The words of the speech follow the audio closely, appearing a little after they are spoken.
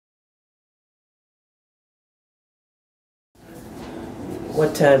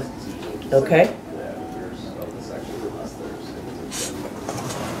What time? Okay.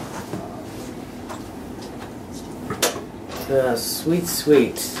 Sweet,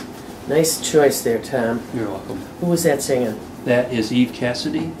 sweet. Nice choice there, Tom. You're welcome. Who was that singing? That is Eve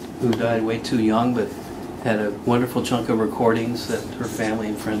Cassidy, who died way too young, but had a wonderful chunk of recordings that her family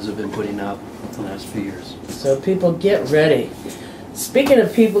and friends have been putting out the last few years. So people get ready. Speaking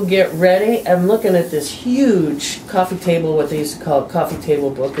of people get ready, I'm looking at this huge coffee table, what they used to call a coffee table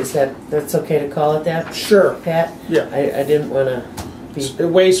book. Is that's okay to call it that? Sure. Pat? Yeah. I didn't want to be... It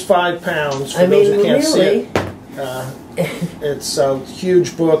weighs 5 pounds for those who can't see it. It's a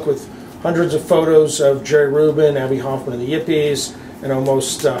huge book with hundreds of photos of Jerry Rubin, Abby Hoffman and the Yippies, and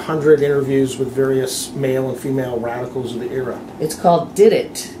almost 100 interviews with various male and female radicals of the era. It's called Did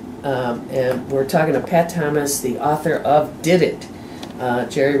It, and we're talking to Pat Thomas, the author of Did It,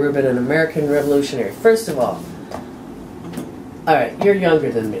 Jerry Rubin, an American revolutionary. First of all right, you're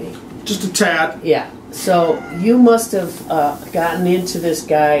younger than me. Just a tad. Yeah, so you must have gotten into this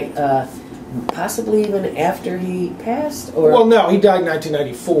guy possibly even after he passed? Or? Well, no, he died in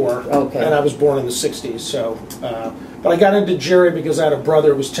 1994, okay. And I was born in the 60s. So, but I got into Jerry because I had a brother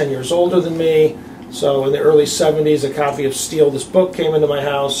who was 10 years older than me. So in the early 70s, a copy of Steal This Book came into my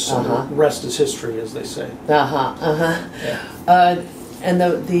house. And the rest is history, as they say. Yeah. And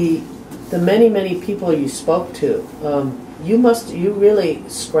the many people you spoke to, you really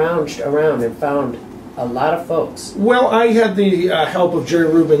scrounged around and found a lot of folks. Well, I had the help of Jerry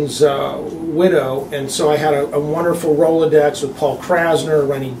Rubin's widow, and so I had a wonderful Rolodex with Paul Krasner,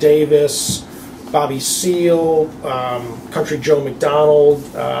 Rennie Davis, Bobby Seale, Country Joe McDonald,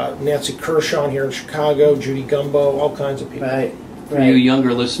 Nancy Kershaw here in Chicago, Judy Gumbo, all kinds of people. Right. For you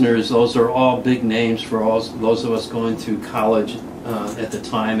younger listeners, those are all big names for all those of us going through college at the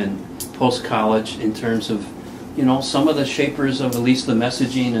time and post-college in terms of, you know, some of the shapers of at least the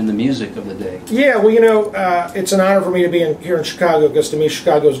messaging and the music of the day. Yeah, well, you know, it's an honor for me to be here in Chicago, because to me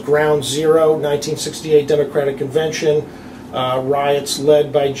Chicago's ground zero, 1968 Democratic Convention, riots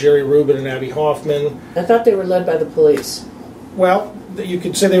led by Jerry Rubin and Abby Hoffman. I thought they were led by the police. Well, you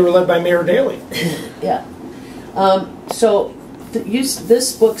could say they were led by Mayor Daley. Yeah. So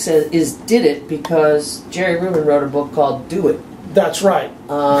this book is Did It because Jerry Rubin wrote a book called Do It. That's right.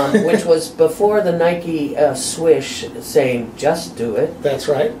 Which was before the Nike swish saying, just do it. That's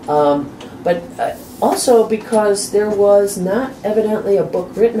right. But also because there was not evidently a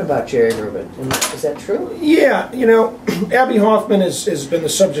book written about Jerry Rubin. Is that true? Yeah, you know, Abby Hoffman has been the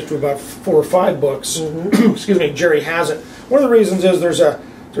subject of about 4 or 5 books. Excuse me, Jerry hasn't. One of the reasons is there's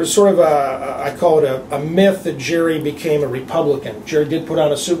sort of I call it a myth that Jerry became a Republican. Jerry did put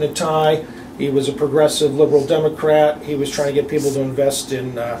on a suit and a tie. He was a progressive liberal Democrat. He was trying to get people to invest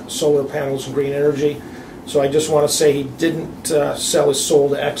in solar panels and green energy. So I just want to say he didn't sell his soul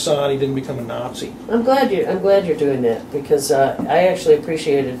to Exxon. He didn't become a Nazi. I'm glad you're doing that, because I actually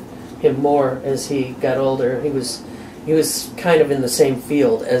appreciated him more as he got older. He was kind of in the same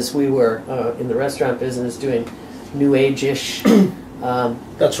field as we were in the restaurant business, doing New Age-ish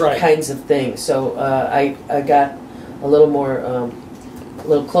That's right. kinds of things. So I got a little more. A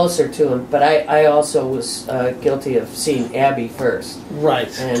little closer to him, but I also was guilty of seeing Abby first. Right.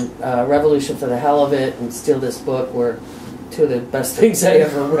 And Revolution for the Hell of It and Steal This Book were 2 of the best things I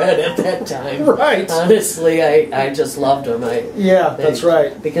ever read at that time. Right. Honestly, I just loved them. That's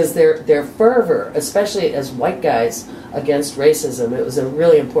right. Because their fervor, especially as white guys against racism, it was a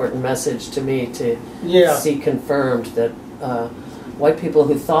really important message to me to see confirmed that white people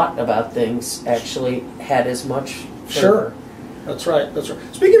who thought about things actually had as much fervor. Sure. That's right. That's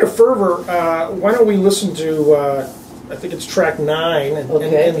right. Speaking of fervor, why don't we listen to, I think it's track 9,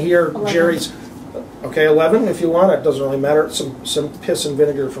 and hear 11. Jerry's, 11 if you want. It doesn't really matter. Some piss and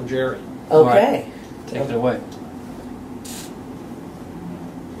vinegar from Jerry. Okay. Right. Take it away.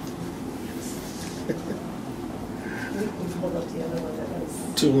 Hold up the other one that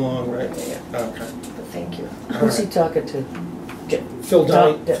was Too long, right? Yeah. Okay. But thank you. Who's he talking to? Phil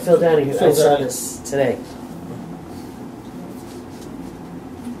Donahue. Phil Donahue. I saw this today.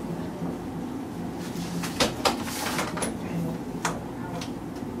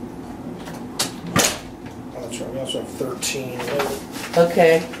 We also have 13.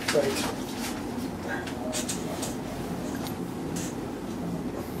 Okay. Right.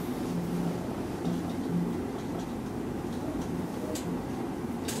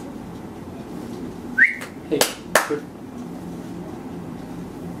 Hey. Good.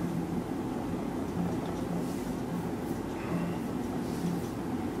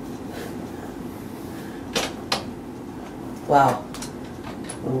 Wow.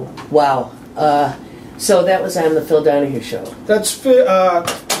 Wow. So that was on the Phil Donahue show. That's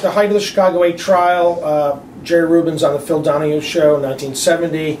the height of the Chicago 8 trial. Jerry Rubin's on the Phil Donahue show in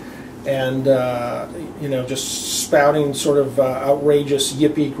 1970, and you know, just spouting sort of outrageous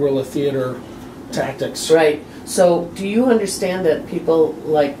yippie guerrilla theater tactics. Right. So do you understand that people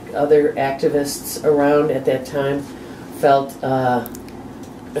like other activists around at that time felt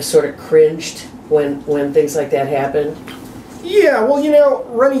sort of cringed when things like that happened? Yeah, well, you know,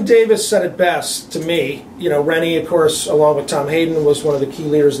 Rennie Davis said it best to me. You know, Rennie, of course, along with Tom Hayden, was one of the key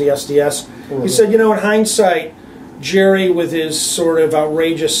leaders of the SDS. Mm-hmm. He said, you know, in hindsight, Jerry, with his sort of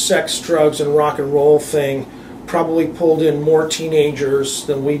outrageous sex, drugs, and rock and roll thing, probably pulled in more teenagers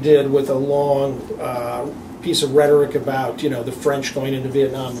than we did with a long piece of rhetoric about, you know, the French going into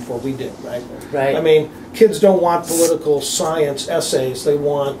Vietnam before we did, right? Right. I mean, kids don't want political science essays. They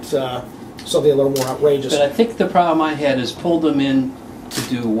want something a little more outrageous. But I think the problem I had is pulled them in to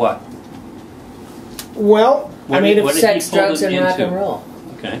do what? Well, I mean, if sex, drugs, and rock and roll.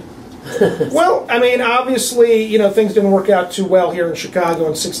 Okay. Well, I mean, obviously, you know, things didn't work out too well here in Chicago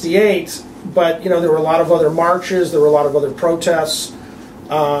in '68, but, you know, there were a lot of other marches, there were a lot of other protests.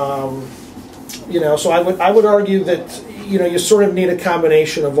 You know, so I would argue that, you know, you sort of need a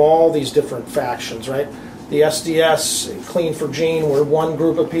combination of all these different factions, right? The SDS, Clean for Gene, were one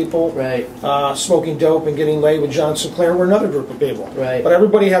group of people. Right. Smoking dope and getting laid with John Sinclair were another group of people. Right. But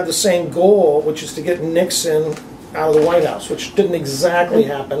everybody had the same goal, which is to get Nixon out of the White House, which didn't exactly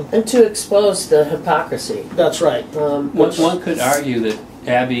happen. And to expose the hypocrisy. That's right. One could argue that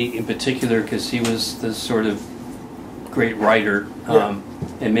Abbey, in particular, because he was the sort of great writer,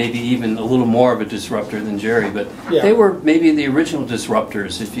 and maybe even a little more of a disruptor than Jerry, but they were maybe the original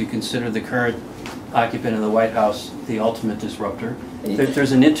disruptors, if you consider the current occupant of the White House the ultimate disruptor.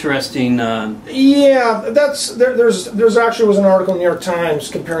 There's an interesting... Yeah, there's actually was an article in the New York Times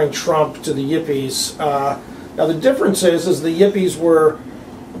comparing Trump to the Yippies. Now the difference is the Yippies were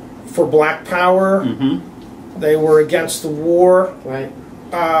for black power, they were against the war. Right.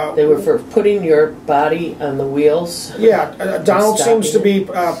 They were for putting your body on the wheels. Yeah, Donald seems to be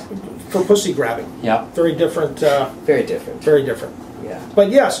for pussy grabbing. Yeah. Very different. Very different. Very different. Yeah. But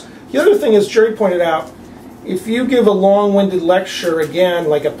yes, the other thing is, Jerry pointed out, if you give a long-winded lecture, again,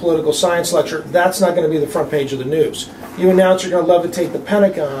 like a political science lecture, that's not going to be the front page of the news. You announce you're going to levitate the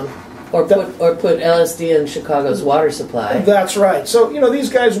Pentagon. Or put LSD in Chicago's water supply. That's right. So, you know, these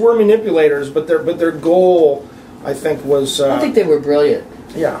guys were manipulators, but their goal, I think, was... I think they were brilliant.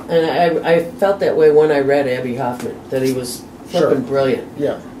 Yeah. And I felt that way when I read Abbie Hoffman, that he was flipping brilliant.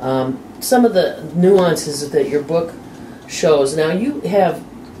 Yeah. Some of the nuances that your book shows. Now, you have...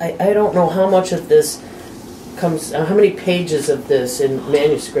 I don't know how much of this comes... how many pages of this in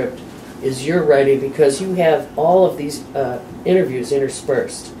manuscript is your writing, because you have all of these interviews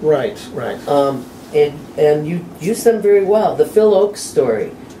interspersed. Right. And you use them very well. The Phil Oakes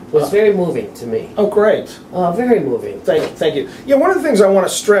story was very moving to me. Oh, great. Very moving. Thank you. Yeah, one of the things I want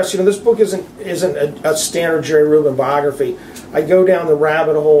to stress, you know, this book isn't a standard Jerry Rubin biography. I go down the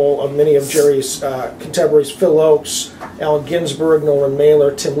rabbit hole of many of Jerry's contemporaries: Phil Oakes, Allen Ginsberg, Nolan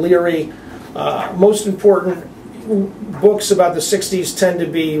Mailer, Tim Leary. Most important books about the 60s tend to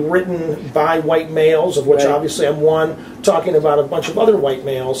be written by white males, of which obviously I'm one, talking about a bunch of other white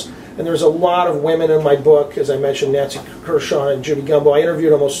males. And there's a lot of women in my book, as I mentioned, Nancy Kershaw and Judy Gumbo. I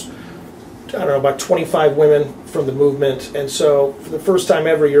interviewed almost, I don't know, about 25 women from the movement. And so for the first time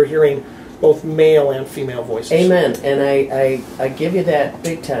ever, you're hearing both male and female voices. Amen. And I give you that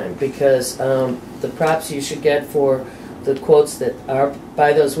big time, because the props you should get for the quotes that are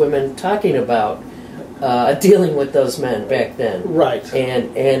by those women talking about dealing with those men back then. Right.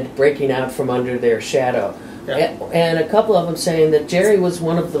 And breaking out from under their shadow. Yeah. And a couple of them saying that Jerry was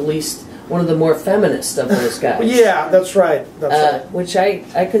one of the more feminist of those guys. Yeah, that's right. Which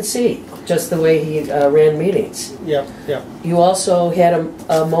I could see, just the way he ran meetings. Yeah. You also had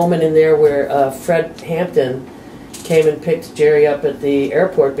a moment in there where Fred Hampton came and picked Jerry up at the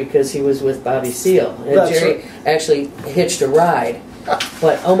airport because he was with Bobby Seale. And Jerry actually hitched a ride.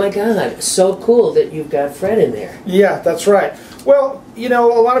 But, oh my God, so cool that you've got Fred in there. Yeah, that's right. Well, you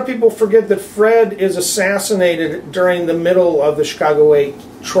know, a lot of people forget that Fred is assassinated during the middle of the Chicago 8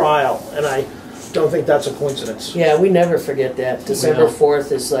 trial, and I don't think that's a coincidence. Yeah, we never forget that. December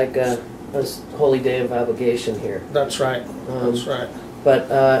 4th is like a holy day of obligation here. That's right. That's right. But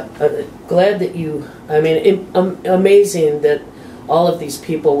glad that you, I mean, amazing that all of these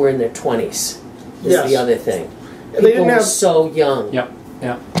people were in their 20s is the other thing. People were so young.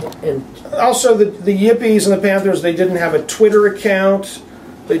 Yeah. And also, the Yippies and the Panthers, they didn't have a Twitter account.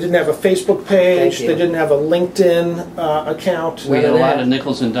 They didn't have a Facebook page. They didn't have a LinkedIn account. We had a lot of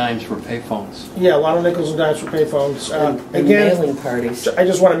nickels and dimes for payphones. Yeah, a lot of nickels and dimes for payphones. And again, mailing parties. I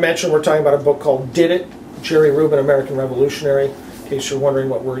just want to mention we're talking about a book called Did It? Jerry Rubin, American Revolutionary, in case you're wondering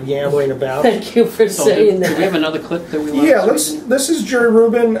what we're yammering about. Thank you for saying that. Do we have another clip that we want Yeah, to this is Jerry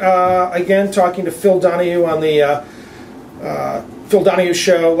Rubin, again, talking to Phil Donahue on the Phil Donahue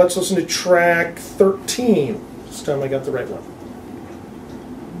Show. Let's listen to track 13. This time I got the right one.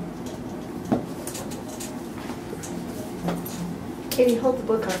 Katie, hold the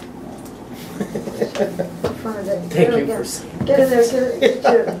book up. In front of it. Thank you for saying that. Get in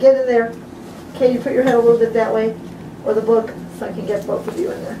there, get in there. Katie, put your head a little bit that way, or the book, so I can get both of you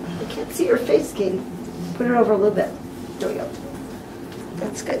in there. I can't see your face, Katie. Put it over a little bit. There we go.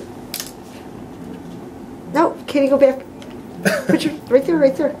 That's good. No, Katie, go back. Put your, right there,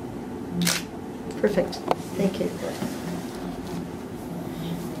 right there. Perfect. Thank you.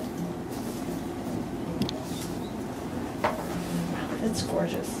 That's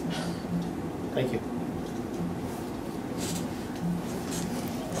gorgeous. Thank you.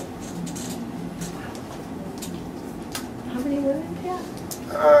 How many women did that?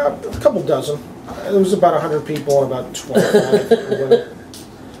 A couple dozen. There was about 100 people and about 25.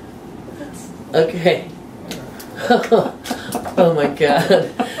 Okay. Oh my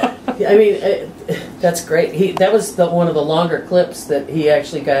God. I mean, that's great. That was one of the longer clips that he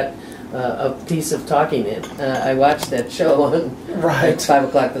actually got a piece of talking in. I watched that show on at 5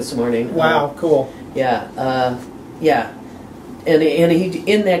 o'clock this morning. Wow, cool. Yeah, yeah. And he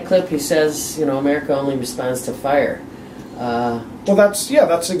in that clip he says, you know, America only responds to fire. Well, that's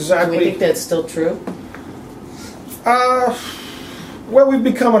exactly. Do we think that's still true? Well,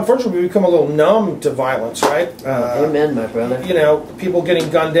 unfortunately, we've become a little numb to violence, right? Amen, my brother. You know, people getting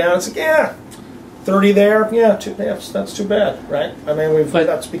gunned down. It's like, yeah, 30 there, yeah, that's too bad, right? I mean,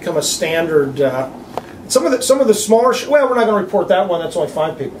 that's become a standard. Some of the smaller. Well, we're not going to report that one. That's only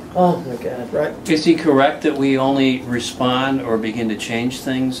 5 people. Oh my God! Right? Is he correct that we only respond or begin to change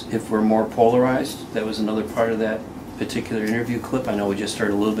things if we're more polarized? That was another part of that particular interview clip. I know we just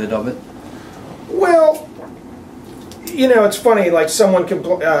heard a little bit of it. Well, you know, it's funny. Like someone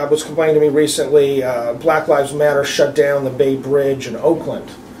was complaining to me recently. Black Lives Matter shut down the Bay Bridge in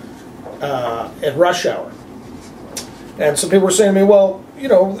Oakland at rush hour, and some people were saying to me, "Well, you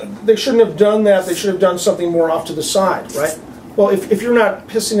know, they shouldn't have done that. They should have done something more off to the side, right?" Well, if you're not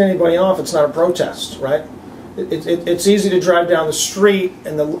pissing anybody off, it's not a protest, right? It's easy to drive down the street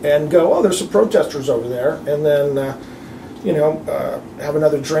and go, "Oh, there's some protesters over there," and then you know, have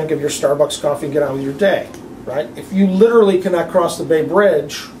another drink of your Starbucks coffee and get on with your day, right? If you literally cannot cross the Bay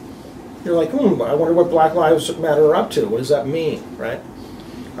Bridge, you're like, I wonder what Black Lives Matter are up to. What does that mean, right?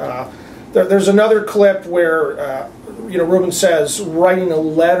 There's another clip where, you know, Rubin says, writing a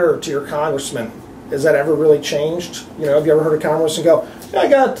letter to your congressman, has that ever really changed? You know, have you ever heard a congressman go, I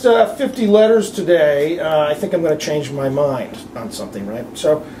got 50 letters today, I think I'm going to change my mind on something, right?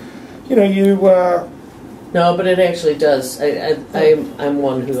 So, you know, No, but it actually does. I'm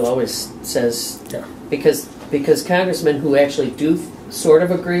one who always says, yeah. because congressmen who actually do sort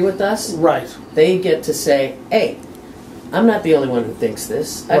of agree with us, right, they get to say, hey, I'm not the only one who thinks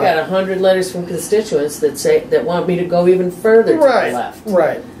this. I got 100 letters from constituents that want me to go even further to the left.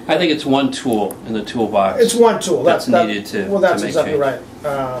 Right. I think it's one tool in the toolbox. It's one tool. That's needed to Well, that's to make exactly change. right.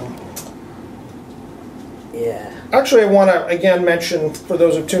 Yeah. Actually, I want to again mention, for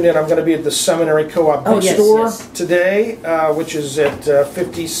those who tuned in, I'm going to be at the Seminary Co-op Bookstore today, which is at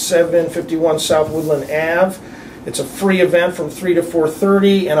 5751 South Woodland Ave. It's a free event from 3 to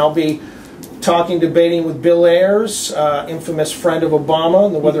 4:30, and I'll be debating with Bill Ayers, infamous friend of Obama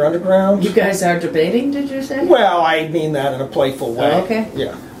in the Weather Underground. You guys are debating, did you say? Well, I mean that in a playful way. Oh, okay.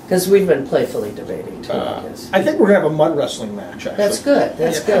 Yeah. Because we've been playfully debating too, I guess. I think we're going to have a mud wrestling match, actually. That's good.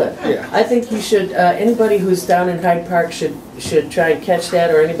 That's good. Yeah. I think you should, anybody who's down in Hyde Park should try and catch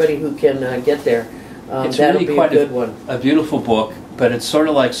that, or anybody who can get there. It's that'll really be quite a good one. a beautiful book, but it's sort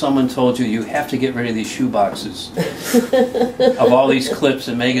of like someone told you, you have to get rid of these shoe boxes of all these clips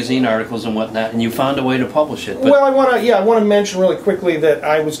and magazine articles and whatnot, and you found a way to publish it. But well, I want to mention really quickly that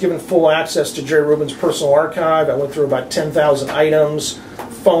I was given full access to Jerry Rubin's personal archive. I went through about 10,000 items,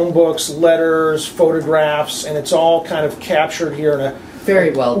 phone books, letters, photographs, and it's all kind of captured here in a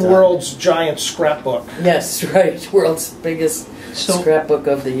very well done world's giant scrapbook. Yes, right. World's biggest scrapbook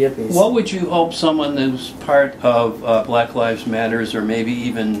of the yippies. What would you hope someone who's part of Black Lives Matters, or maybe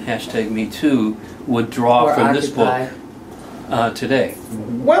even #MeToo, would draw or from Occupy. this book today?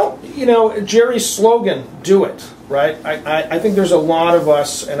 Well, you know, Jerry's slogan, do it, right? I think there's a lot of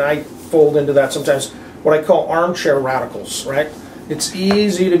us, and I fold into that sometimes, what I call armchair radicals, right? It's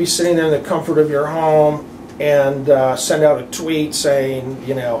easy to be sitting there in the comfort of your home and send out a tweet saying,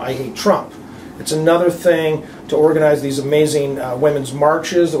 you know, I hate Trump. It's another thing to organize these amazing women's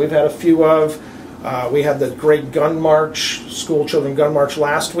marches that we've had a few of. We had the great gun march, school children gun march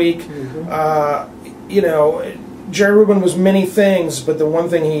last week. Mm-hmm. You know, Jerry Rubin was many things, but the one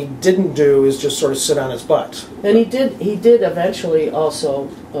thing he didn't do is just sort of sit on his butt. And he did eventually also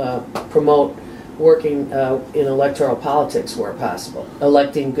promote working in electoral politics where possible,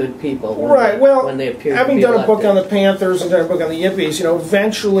 electing good people when they appear having to be done elected. a book on the Panthers and done a book on the Yippies, you know,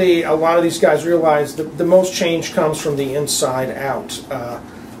 eventually a lot of these guys realized that the most change comes from the inside out.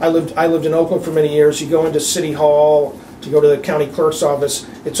 I lived in Oakland for many years. You go into City Hall to go to the county clerk's office,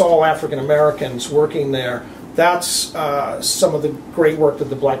 it's all African Americans working there. That's some of the great work that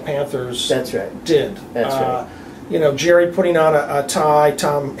the Black Panthers did. That's right. You know, Jerry putting on a tie,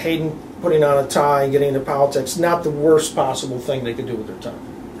 Tom Hayden putting on a tie and getting into politics, not the worst possible thing they could do with their time.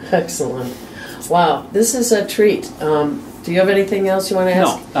 Excellent. Wow, this is a treat. Do you have anything else you want to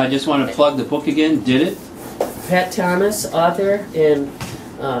ask? No, I just want to plug the book again. Did it? Pat Thomas, author and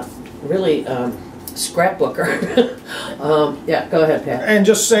really scrapbooker. Yeah, go ahead, Pat. And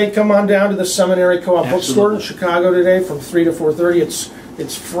just say, come on down to the Seminary Co-op Bookstore in Chicago today from 3 to 4:30.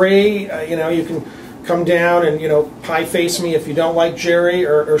 It's free. You know, you can come down and, you know, pie face me if you don't like Jerry,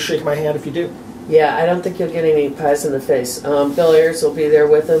 or shake my hand if you do. Yeah, I don't think you'll get any pies in the face. Bill Ayers will be there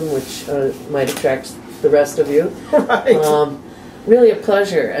with him, which might attract the rest of you. Right. Really a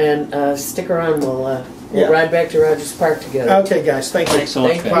pleasure, and stick around. We'll ride back to Rogers Park together. Okay, guys. Thank you. Thanks so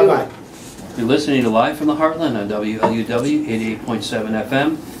much. Thank you. Bye-bye. You're listening to Live from the Heartland on WLUW 88.7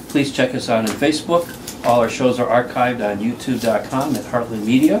 FM. Please check us out on Facebook. All our shows are archived on youtube.com at Heartland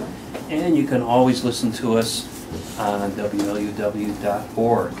Media. And you can always listen to us on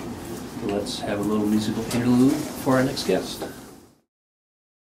WLUW.org. Let's have a little musical interlude for our next guest.